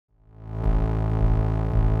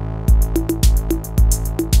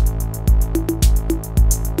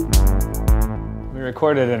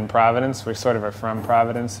recorded in Providence. We sort of are from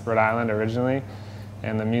Providence, Rhode Island originally,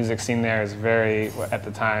 and the music scene there is very, at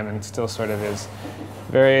the time, and still sort of is,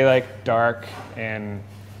 very like dark and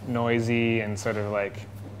noisy and sort of like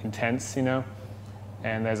intense, you know?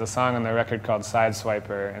 And there's a song on the record called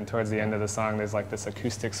Sideswiper, and towards the end of the song there's like this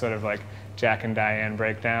acoustic sort of like Jack and Diane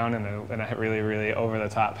breakdown and a really, really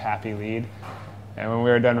over-the-top happy lead. And when we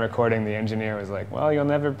were done recording, the engineer was like, well, you'll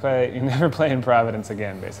never play in Providence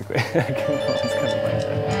again, basically.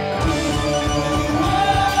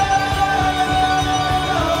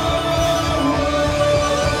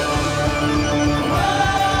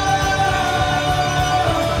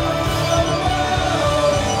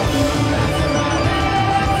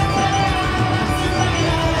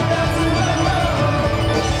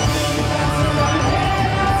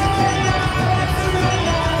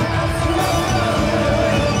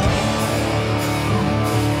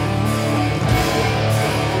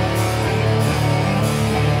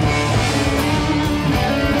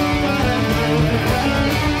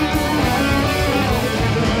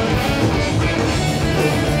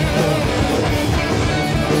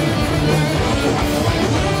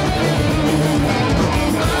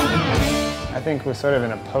 I think we're sort of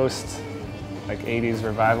in a post, like 80s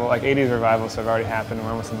revival. Like 80s revivals have already happened.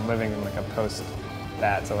 We're almost living in like a post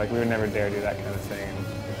that. So like we would never dare do that kind of thing.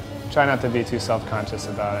 And try not to be too self-conscious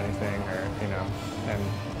about anything, or and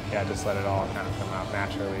yeah, just let it all kind of come out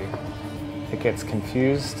naturally. It gets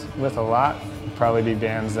confused with a lot. Probably be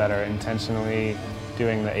bands that are intentionally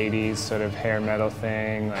doing the 80s sort of hair metal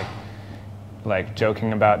thing, like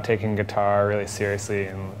joking about taking guitar really seriously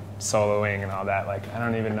and soloing and all that. Like, I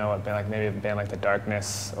don't even know what band, like maybe a band like The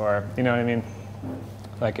Darkness, or, you know what I mean?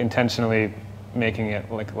 Like intentionally making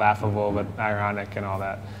it like laughable but ironic and all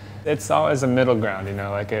that. It's always a middle ground, you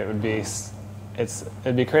know, like it'd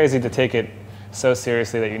be crazy to take it so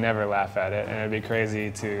seriously that you never laugh at it, and it'd be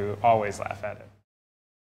crazy to always laugh at it.